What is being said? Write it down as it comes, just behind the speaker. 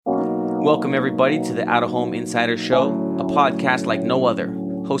Welcome, everybody, to the Out of Home Insider Show, a podcast like no other,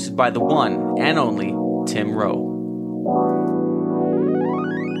 hosted by the one and only Tim Rowe.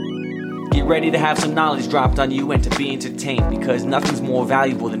 Get ready to have some knowledge dropped on you and to be entertained, because nothing's more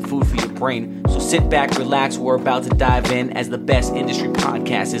valuable than food for your brain. So sit back, relax, we're about to dive in as the best industry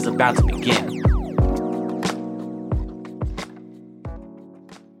podcast is about to begin.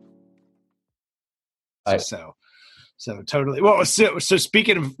 So totally. Well, so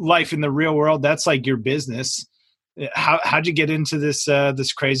speaking of life in the real world, that's like your business. How'd you get into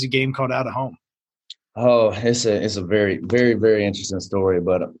this crazy game called Out of Home? Oh, it's a very, very, very interesting story,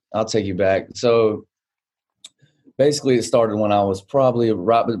 but I'll take you back. So basically it started when I was probably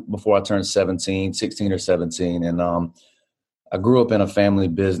right before I turned 16 or 17. And I grew up in a family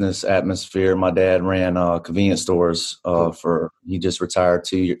business atmosphere. My dad ran convenience stores he just retired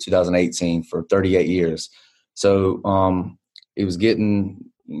 2018 for 38 years. So it was getting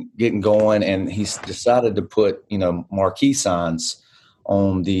going, and he decided to put, marquee signs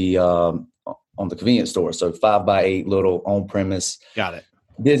on the convenience store. So 5x8 little on premise. Got it.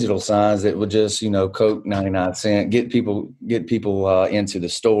 Digital signs that would just, Coke 99 cent, get people into the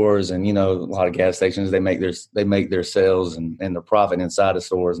stores. And, a lot of gas stations, they make their sales and their profit inside the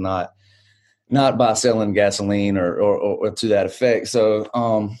stores, not by selling gasoline or to that effect.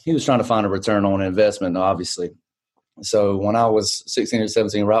 So he was trying to find a return on investment, obviously. So when I was 16 or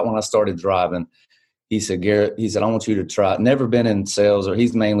 17, right when I started driving, he said, Garrett, I want you to try, never been in sales, or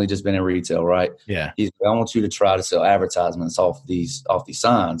he's mainly just been in retail, right? Yeah. He said, I want you to try to sell advertisements off these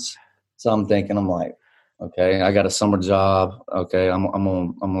signs. So I'm like, okay, I got a summer job. Okay, I'm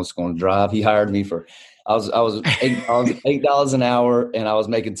just going to drive. He hired me for, I was $8 an hour, and I was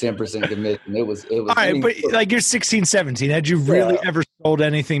making 10% commission. It was. All right, but like you're 16, 17. Had you really ever sold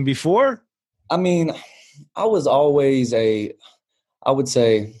anything before? I mean, I was always I would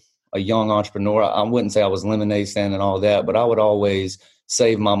say a young entrepreneur. I wouldn't say I was lemonade stand and all that, but I would always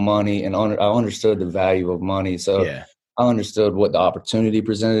save my money, and I understood the value of money. So I understood what the opportunity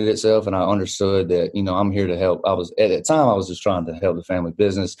presented itself, and I understood that, I'm here to help. At that time, I was just trying to help the family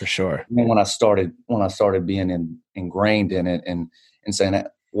business. For sure. And when I started being ingrained in it and saying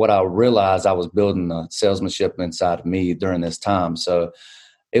that, what I realized, I was building the salesmanship inside of me during this time. So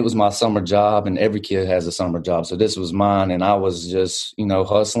it was my summer job, and every kid has a summer job. So this was mine, and I was just,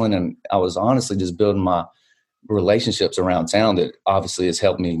 hustling, and I was honestly just building my relationships around town that obviously has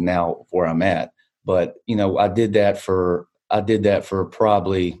helped me now where I'm at. But, I did that for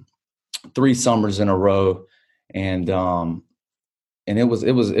probably 3 summers in a row. And it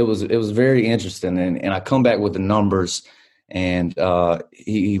was very interesting. And I come back with the numbers, and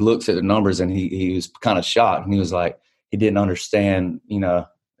he looks at the numbers, and he was kind of shocked, and he was like, he didn't understand,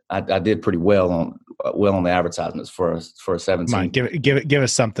 I did pretty well on the advertisements for a 17. Come on, give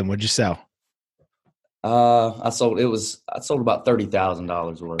us something. What'd you sell? I sold about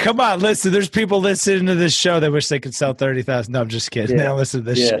 $30,000 worth. Come on, listen. There's people listening to this show that wish they could sell 30,000. No, I'm just kidding. Yeah. Now listen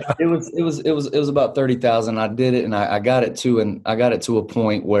to this show. It was about 30,000. I did it, and I got it to a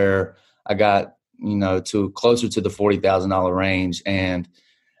point where I got to closer to the $40,000 range, and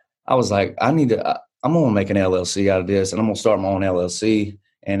I was like, I'm gonna make an LLC out of this, and I'm gonna start my own LLC.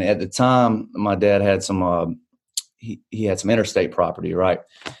 And at the time, my dad had some he had some interstate property, right?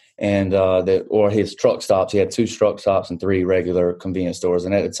 And or his truck stops. He had 2 truck stops and 3 regular convenience stores.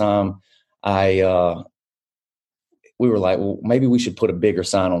 And at the time, we were like, well, maybe we should put a bigger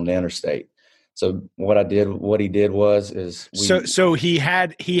sign on the interstate. So what he did was so he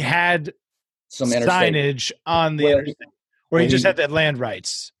had some signage on the interstate, or he just had that land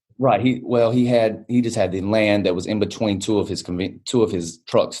rights. Right. He just had the land that was in between two of his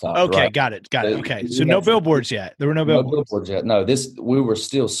truck stops. Okay, right? Got it. Okay, so no billboards yet. There were no billboards yet. No, we were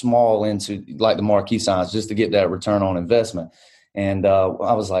still small into like the marquee signs just to get that return on investment. And I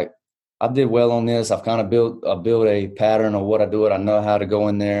was like, I did well on this. I've kind of built a pattern of what I do. I know how to go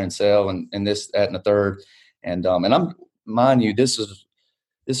in there and sell and this, that, and the third. And I'm, mind you, this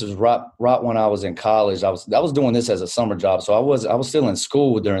is right when I was in college. I was doing this as a summer job, so I was still in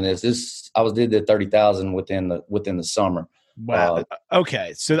school during this. I did the 30,000 within the summer. Wow.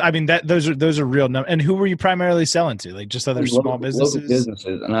 Okay, so I mean those are real numbers. And who were you primarily selling to? Like just other small businesses? Local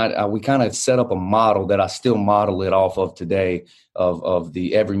businesses, and we kind of set up a model that I still model it off of today of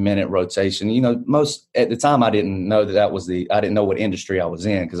the every minute rotation. Most at the time I didn't know I didn't know what industry I was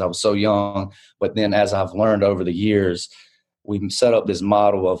in because I was so young. But then as I've learned over the years, we set up this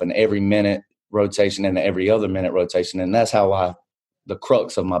model of an every minute rotation and an every other minute rotation. And that's how the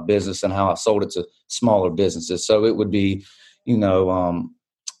crux of my business and how I sold it to smaller businesses. So it would be,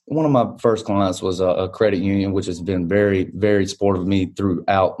 one of my first clients was a credit union, which has been very, very supportive of me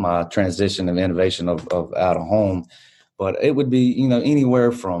throughout my transition and innovation of out of home. But it would be,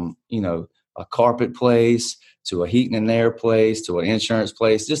 anywhere from, a carpet place to a heating and air place to an insurance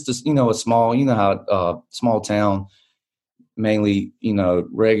place, just a small, how small town, mainly,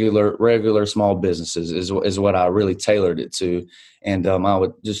 regular small businesses is what I really tailored it to. And I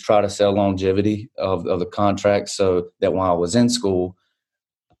would just try to sell longevity of the contract so that when I was in school,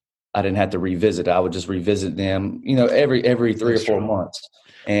 I didn't have to revisit. I would just revisit them, every 3 or 4 months.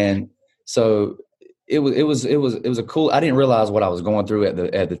 And so it was a cool. I didn't realize what I was going through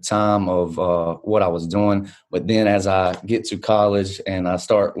at the time of what I was doing. But then as I get to college and I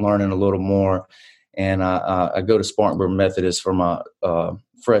start learning a little more, and I go to Spartanburg Methodist for my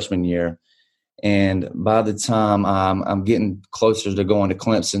freshman year. And by the time I'm getting closer to going to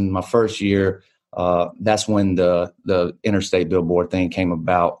Clemson, my first year, that's when the interstate billboard thing came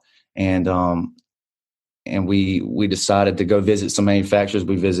about. And we decided to go visit some manufacturers.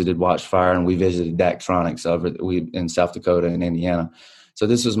 We visited Watchfire and we visited Daktronics in South Dakota and Indiana. So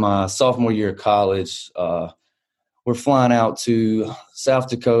this was my sophomore year of college. We're flying out to South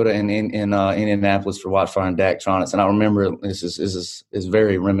Dakota and in Indianapolis for Watchfire and Daktronics. And I remember this is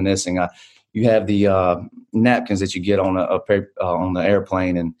very reminiscing. You have the napkins that you get on the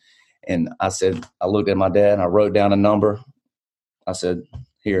airplane, and I looked at my dad and I wrote down a number. I said,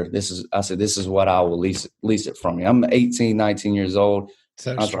 here, this is what I will lease it from you. I'm 18, 19 years old.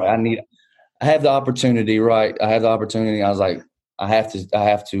 So I was like, I have the opportunity, right? I have the opportunity. I was like, I have to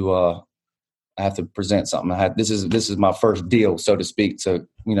present something. This is my first deal, so to speak, to,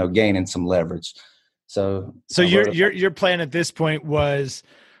 gaining some leverage. So your plan at this point was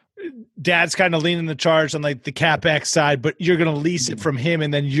Dad's kind of leading the charge on like the CapEx side, but you're going to lease it from him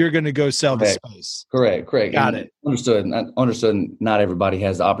and then you're going to go sell the space. Correct. Got it. Understood. Not everybody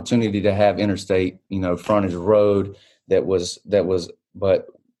has the opportunity to have interstate, frontage road that was, but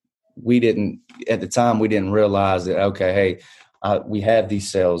we didn't, at the time, we didn't realize that, okay, hey, we have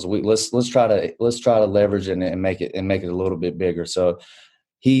these sales. Let's try to leverage it and make it a little bit bigger. So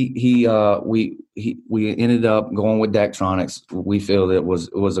we ended up going with Daktronics. We feel that it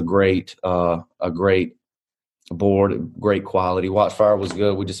was a great board, great quality. Watchfire was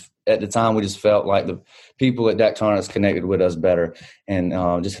good. At the time we just felt like the people at Daktronics connected with us better and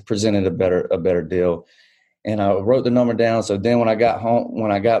just presented a better deal. And I wrote the number down. So then when I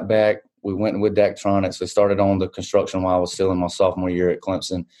got back, we went with Daktronics. We started on the construction while I was still in my sophomore year at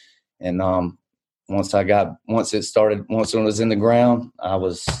Clemson. And once it was in the ground, that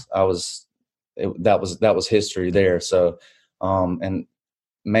was history there. So, and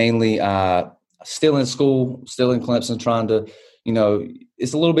mainly, still in school, still in Clemson, trying to,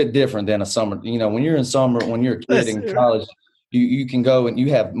 it's a little bit different than a summer. When you're in summer, when you're a kid in college, you can go and you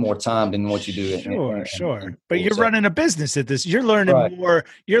have more time than what you do. Sure. But you're running a business at this. You're learning more.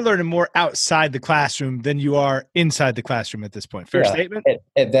 You're learning more outside the classroom than you are inside the classroom at this point. Fair statement.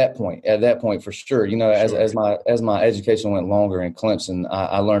 At that point, for sure. As my education went longer in Clemson,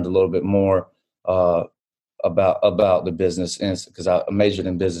 I learned a little bit more about the business, because I majored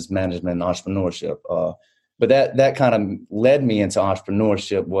in business management and entrepreneurship. But that kind of led me into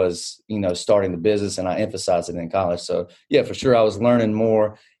entrepreneurship was, starting the business, and I emphasized it in college. So yeah, for sure. I was learning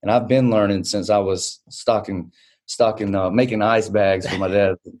more, and I've been learning since I was stocking, making ice bags for my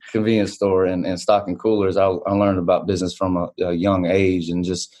dad's convenience store and stocking coolers. I learned about business from a young age and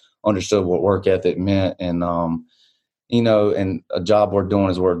just understood what work ethic meant. And, and a job worth doing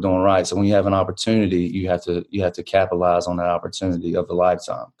is worth doing right. So when you have an opportunity, you have to capitalize on that opportunity of the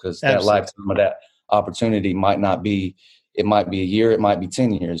lifetime, because that lifetime of that opportunity might be a year, it might be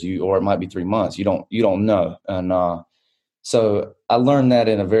 10 years, or it might be 3 months. You don't know. And so I learned that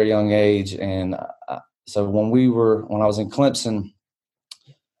in a very young age. And so when I was in Clemson,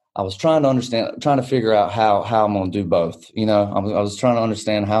 I was trying to figure out how I'm going to do both. I was trying to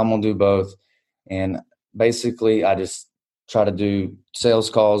understand how I'm going to do both. And basically I just try to do sales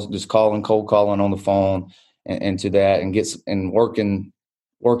calls, just cold calling on the phone and to that, and working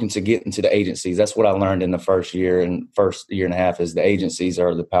to get into the agencies. That's what I learned in the first year and a half, is the agencies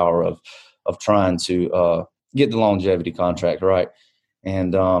are the power of trying to get the longevity contract, right?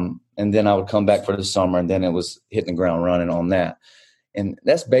 And then I would come back for the summer, and then it was hitting the ground running on that. And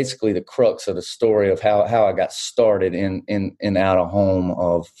that's basically the crux of the story of how I got started in out of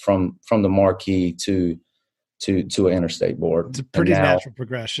home from the marquee to an interstate board. It's a pretty natural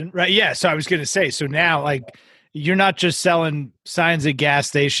progression, right? Yeah. So I was going to say, so now, like, you're not just selling signs at gas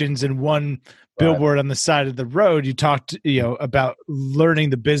stations and one billboard on the side of the road. You talked, about learning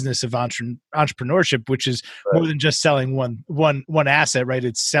the business of entrepreneurship, which is more than just selling one asset, right?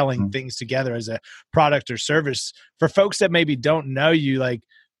 It's selling things together as a product or service. For folks that maybe don't know you, like,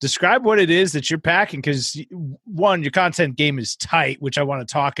 describe what it is that you're packing, because one, your content game is tight, which I want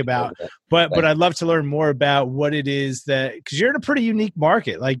to talk about, but I'd love to learn more about what it is that, because you're in a pretty unique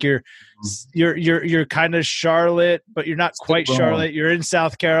market. Like you're kind of Charlotte, but you're not quite Charlotte. You're in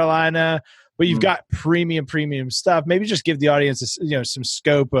South Carolina, but you've got premium stuff. Maybe just give the audience some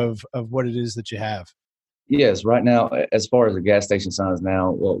scope of what it is that you have. Yes, right now, as far as the gas station signs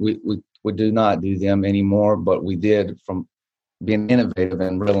now, well, we do not do them anymore, but we did from being innovative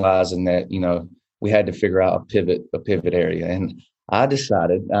and realizing that, we had to figure out a pivot area. And I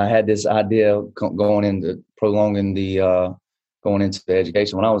decided, I had this idea going into the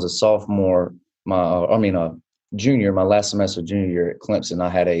education. When I was a sophomore, junior, my last semester junior year at Clemson, I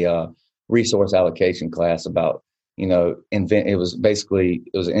had a resource allocation class about, it was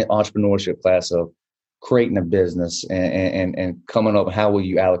an entrepreneurship class of creating a business and coming up, how will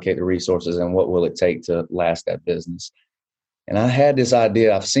you allocate the resources and what will it take to last that business? And I had this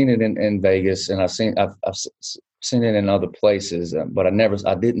idea. I've seen it in Vegas, and I've seen it in other places, but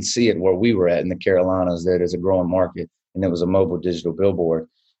I didn't see it where we were at in the Carolinas. That is a growing market, and it was a mobile digital billboard.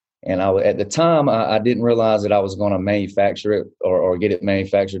 And at the time, I didn't realize that I was going to manufacture it or get it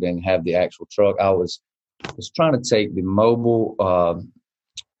manufactured and have the actual truck. I was trying to take the mobile,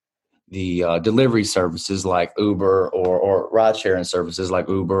 delivery services like Uber or ride sharing services like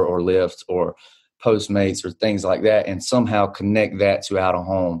Uber or Lyft or Postmates or things like that, and somehow connect that to out of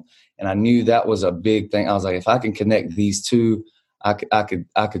home. And I knew that was a big thing. I was like, if I can connect these two, I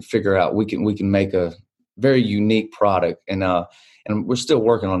could figure out we can make a very unique product. And we're still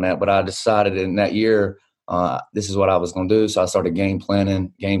working on that. But I decided in that year, this is what I was going to do. So I started game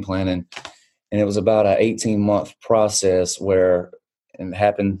planning, and it was about an 18-month process where it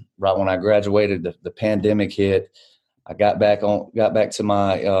happened right when I graduated. The pandemic hit. I got back to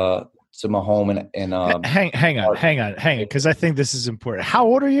my home and hang on, because I think this is important. How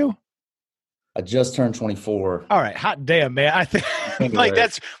old are you? I just turned 24. All right, hot damn, man. I think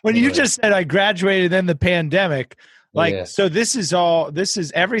that's when you just said I graduated, then the pandemic. So this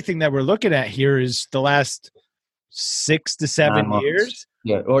is everything that we're looking at here is the last 6 to 7 years.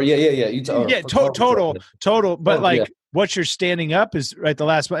 Yeah, or yeah. Total. But what you're standing up is right the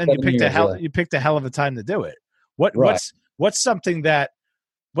last one, and you picked a hell of a time to do it. What's something that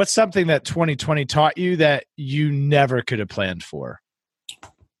 2020 taught you that you never could have planned for?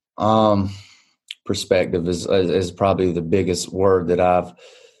 Perspective is probably the biggest word that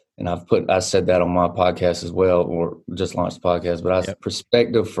I said that on my podcast as well, or just launched the podcast, but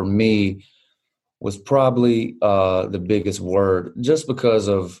perspective for me was probably the biggest word, just because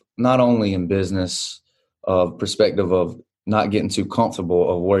of not only in business, of perspective of not getting too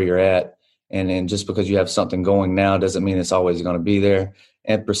comfortable of where you're at. And then just because you have something going now doesn't mean it's always going to be there.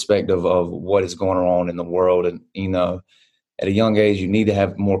 And perspective of what is going on in the world. And, at a young age, you need to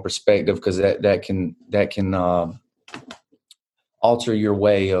have more perspective, because that can alter your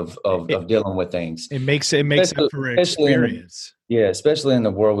way of dealing with things. It makes up for experience. Especially in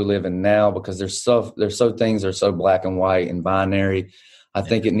the world we live in now, because things are so black and white and binary. I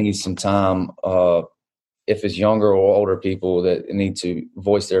think it needs some time. If it's younger or older people that need to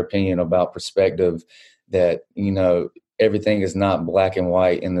voice their opinion about perspective, that, everything is not black and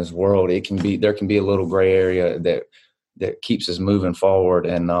white in this world. There can be a little gray area that keeps us moving forward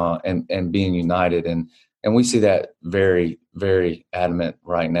and being united. And we see that very, very adamant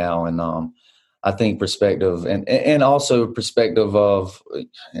right now. And I think perspective and also perspective of,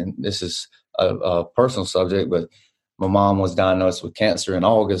 and this is a personal subject, but my mom was diagnosed with cancer in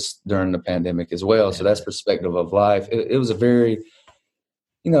August during the pandemic as well. So that's perspective of life. It was a very,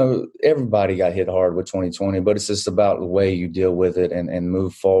 everybody got hit hard with 2020, but it's just about the way you deal with it and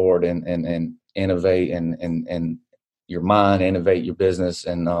move forward and innovate and your mind, innovate your business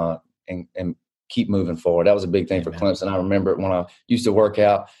and keep moving forward. That was a big thing for Clemson. I remember when I used to work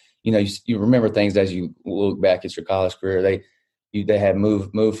out, you remember things as you look back at your college career. They had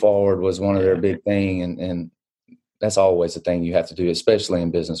move forward was one of their big thing. And that's always the thing you have to do, especially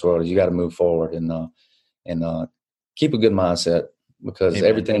in business world, is you got to move forward and keep a good mindset, because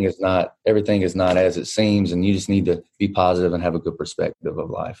everything is not as it seems, and you just need to be positive and have a good perspective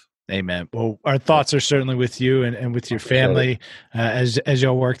of life. Amen. Well, our thoughts are certainly with you and with your family as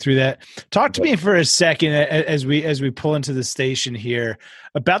y'all work through that. Talk to me for a second as we pull into the station here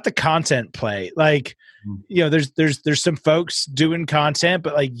about the content play. Like, there's some folks doing content,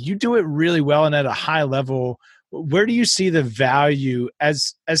 but like you do it really well and at a high level where do you see the value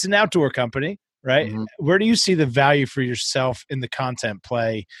as an outdoor company, right? Mm-hmm. Where do you see the value for yourself in the content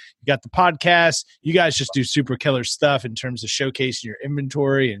play? You got the podcast. You guys just do super killer stuff in terms of showcasing your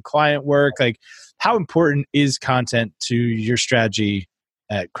inventory and client work. Like, how important is content to your strategy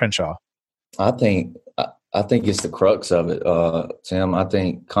at Crenshaw? I think it's the crux of it, Tim. I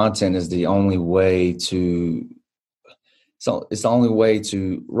think content is the only way to. So it's the only way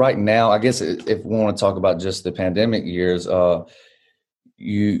to right now. I guess if we want to talk about just the pandemic years, it's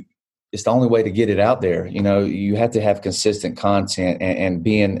the only way to get it out there. You know, you have to have consistent content and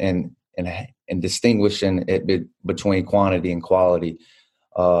being and distinguishing it between quantity and quality.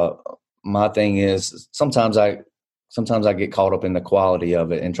 My thing is sometimes I get caught up in the quality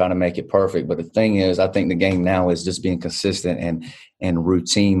of it and trying to make it perfect. But the thing is, I think the game now is just being consistent and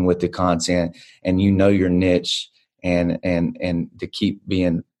routine with the content, and your niche and to keep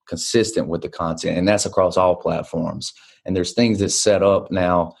being consistent with the content. And that's across all platforms. And there's things that set up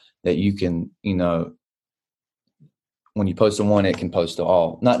now that you can, when you post to one, it can post to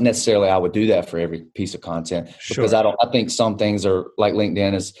all. Not necessarily I would do that for every piece of content, because I think some things are like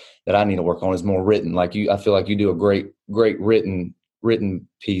LinkedIn is that I need to work on is more written. Like I feel like you do a great written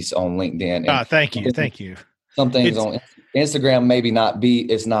piece on LinkedIn. And thank you. Some things on Instagram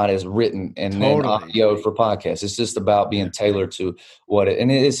it's not as written, and then audio for podcasts. It's just about being tailored to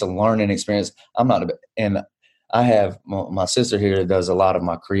and it's a learning experience. I have my sister here that does a lot of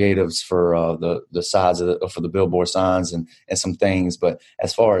my creatives for the sides for the billboard signs and some things. But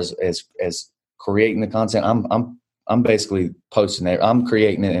as far as creating the content, I'm basically posting there. I'm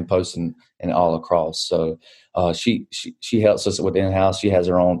creating it and posting it all across. So she helps us with in-house. She has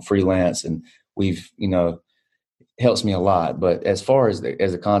her own freelance, and we've helps me a lot. But as far as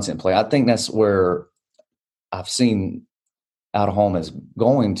the content play, I think that's where I've seen Out of Home is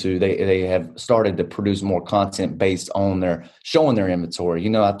going to. They have started to produce more content based on showing their inventory.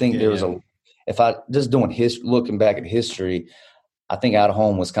 I think there was looking back at history, I think Out of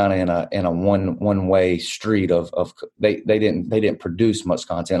Home was kind of in a one way street of they didn't produce much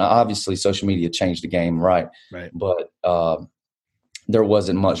content. Obviously, social media changed the game, right? But there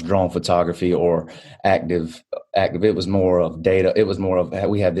wasn't much drone photography or active. It was more of data. It was more of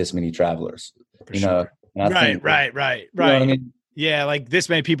we have this many travelers, Right. You know what I mean? Yeah, like this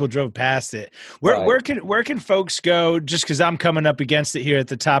many people drove past it. Where can folks go? Just because I'm coming up against it here at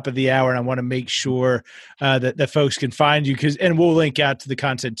the top of the hour, and I want to make sure that folks can find you. And we'll link out to the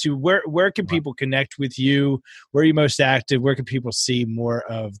content too. Where can people connect with you? Where are you most active? Where can people see more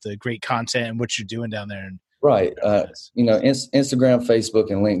of the great content and what you're doing down there? Right. Instagram, Facebook,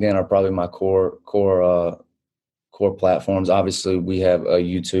 and LinkedIn are probably my core platforms. Obviously, we have a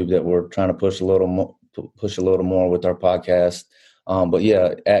YouTube that we're trying to push a little more with our podcast. But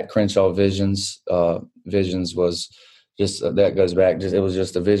yeah, at Crenshaw Visions, Visions was just that goes back. It was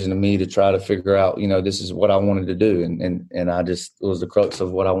just a vision to me to try to figure out, this is what I wanted to do, and I just it was the crux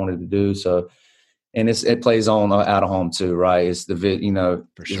of what I wanted to do. So. And it plays on Out of Home too, right? It's the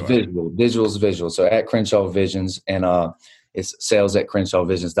it's visual. So at Crenshaw Visions, and it's sales at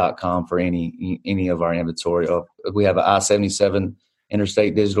CrenshawVisions.com for any of our inventory. We have an I-77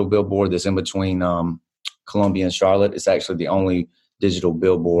 interstate digital billboard that's in between Columbia and Charlotte. It's actually the only digital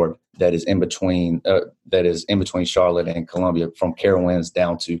billboard that is in between Charlotte and Columbia, from Carowinds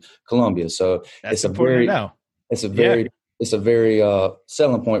down to Columbia. So it's important to know. It's a very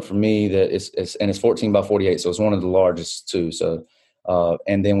selling point for me that it's 14 by 48, so it's one of the largest too. So,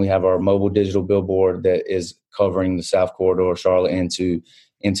 and then we have our mobile digital billboard that is covering the South Corridor, Charlotte, into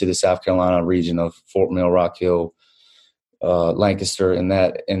the South Carolina region of Fort Mill, Rock Hill, Lancaster, in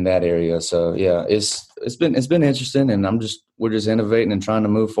that area. So yeah, it's been interesting, and we're just innovating and trying to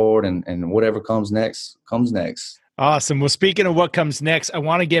move forward, and whatever comes next comes next. Awesome. Well, speaking of what comes next, I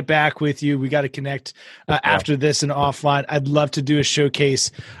want to get back with you. We got to connect after this and offline. I'd love to do a showcase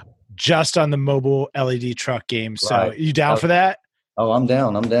just on the mobile LED truck game. So you down for that? Oh, I'm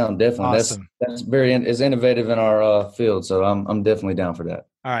down. Definitely. Awesome. That's is innovative in our field. So I'm definitely down for that.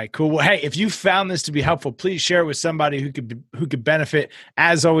 All right, cool. Well, hey, if you found this to be helpful, please share it with somebody who could benefit.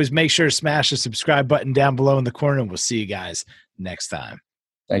 As always, make sure to smash the subscribe button down below in the corner, and we'll see you guys next time.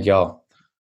 Thank y'all.